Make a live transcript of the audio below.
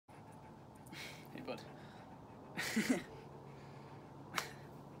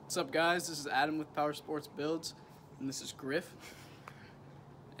What's up, guys? This is Adam with Power Sports Builds, and this is Griff.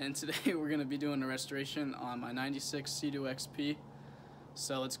 And today we're going to be doing a restoration on my 96 Seadoo XP,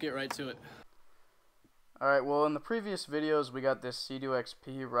 so let's get right to it. Alright, well in the previous videos we got this Seadoo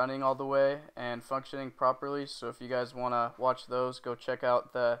XP running all the way and functioning properly, so if you guys want to watch those, go check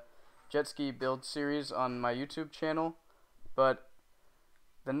out the jet ski build series on my YouTube channel. But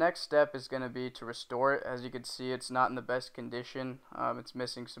the next step is going to be to restore it. As you can see, it's not in the best condition. It's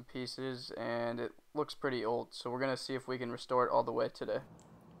missing some pieces and it looks pretty old, so we're going to see if we can restore it all the way today.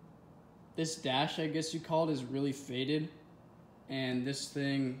 This dash, I guess you call it, is really faded, and this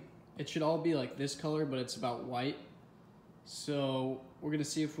thing, it should all be like this color, but it's about white. So we're going to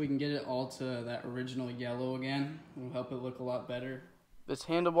see if we can get it all to that original yellow again. It'll help it look a lot better. This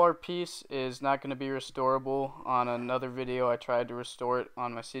handlebar piece is not going to be restorable. On another video I tried to restore it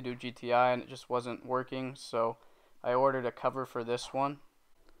on my Seadoo GTI and it just wasn't working, so I ordered a cover for this one.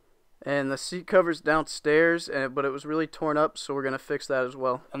 And the seat cover's downstairs, but it was really torn up, so we're going to fix that as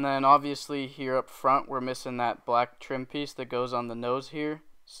well. And then obviously here up front we're missing that black trim piece that goes on the nose here,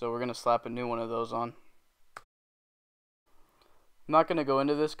 so we're going to slap a new one of those on. I'm not going to go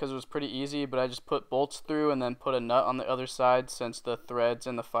into this because it was pretty easy, but I just put bolts through and then put a nut on the other side since the threads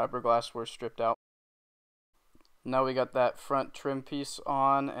and the fiberglass were stripped out. Now we got that front trim piece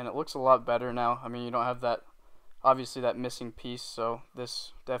on and it looks a lot better now. I mean, you don't have that, obviously, that missing piece, so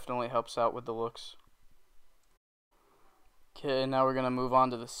this definitely helps out with the looks. Okay, now we're going to move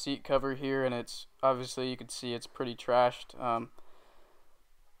on to the seat cover here, and it's obviously, you can see it's pretty trashed. A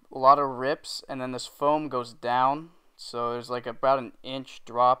lot of rips, and then this foam goes down. So there's like about an inch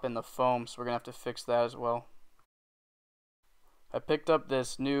drop in the foam, so we're going to have to fix that as well. I picked up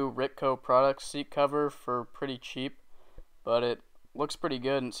this new Ritco product seat cover for pretty cheap, but it looks pretty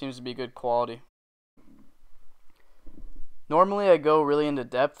good and seems to be good quality. Normally I go really into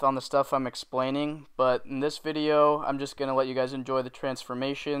depth on the stuff I'm explaining, but in this video I'm just going to let you guys enjoy the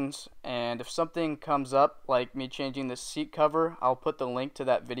transformations, and if something comes up like me changing the seat cover, I'll put the link to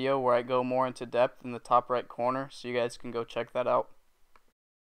that video where I go more into depth in the top right corner, so you guys can go check that out.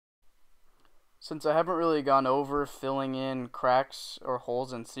 Since I haven't really gone over filling in cracks or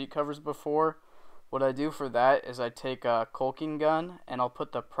holes in seat covers before, what I do for that is I take a caulking gun and I'll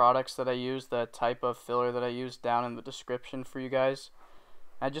put the products that I use, the type of filler that I use, down in the description for you guys.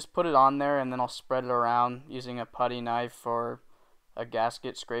 I just put it on there and then I'll spread it around using a putty knife or a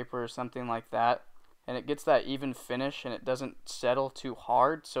gasket scraper or something like that. And it gets that even finish and it doesn't settle too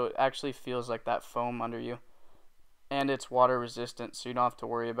hard, so it actually feels like that foam under you. And it's water resistant, so you don't have to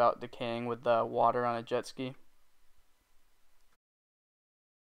worry about decaying with the water on a jet ski.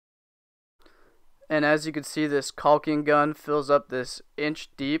 And as you can see, this caulking gun fills up this inch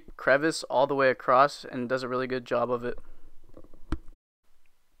deep crevice all the way across and does a really good job of it.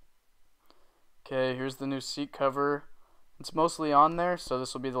 Okay, here's the new seat cover. It's mostly on there, so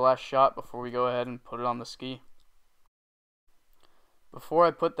this will be the last shot before we go ahead and put it on the ski. Before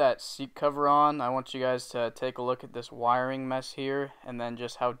I put that seat cover on, I want you guys to take a look at this wiring mess here and then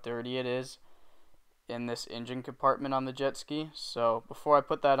just how dirty it is in this engine compartment on the jet ski. So before I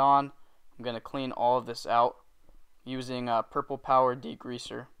put that on, I'm going to clean all of this out using a Purple Power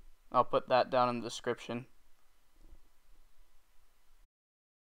degreaser. I'll put that down in the description.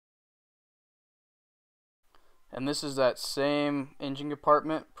 And this is that same engine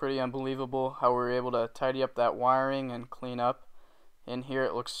compartment. Pretty unbelievable how we were able to tidy up that wiring and clean up. In here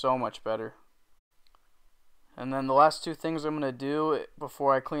it looks so much better. And then the last two things I'm going to do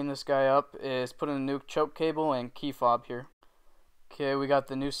before I clean this guy up is put in a new choke cable and key fob here. Okay, we got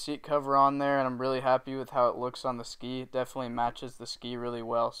the new seat cover on there and I'm really happy with how it looks on the ski. It definitely matches the ski really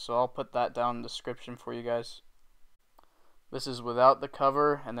well, so I'll put that down in the description for you guys. This is without the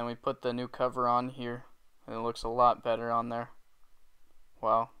cover, and then we put the new cover on here and it looks a lot better on there.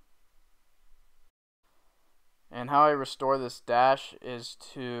 Wow. And how I restore this dash is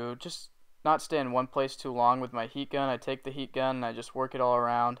to just not stay in one place too long with my heat gun. I take the heat gun and I just work it all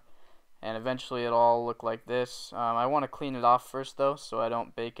around, and eventually it'll all look like this. I want to clean it off first though, so I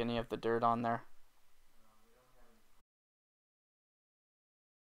don't bake any of the dirt on there.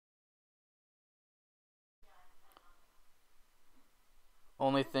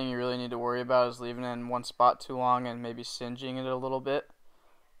 Only thing you really need to worry about is leaving it in one spot too long and maybe singeing it a little bit.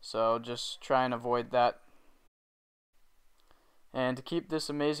 So just try and avoid that. And to keep this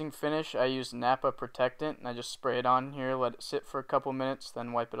amazing finish, I use Napa Protectant, and I just spray it on here, let it sit for a couple minutes,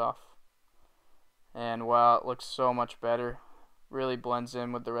 then wipe it off. And wow, it looks so much better. Really blends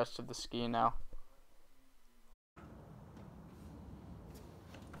in with the rest of the ski now.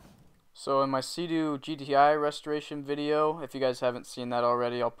 So in my Seadoo GTI restoration video, if you guys haven't seen that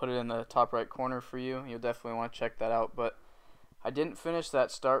already, I'll put it in the top right corner for you. You'll definitely want to check that out. But I didn't finish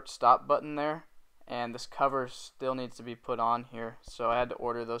that start-stop button there, and this cover still needs to be put on here, so I had to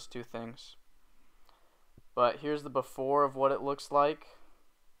order those two things. But here's the before of what it looks like,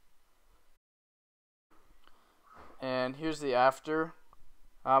 and here's the after.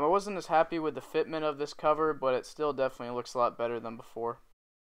 I wasn't as happy with the fitment of this cover, but it still definitely looks a lot better than before.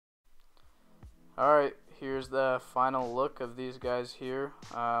 Alright, here's the final look of these guys here.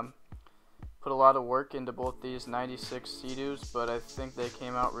 Put a lot of work into both these 96 Seadoos, but I think they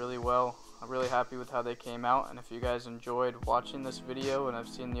came out really well. I'm really happy with how they came out, and if you guys enjoyed watching this video and have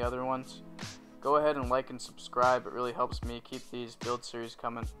seen the other ones, go ahead and like and subscribe. It really helps me keep these build series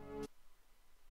coming.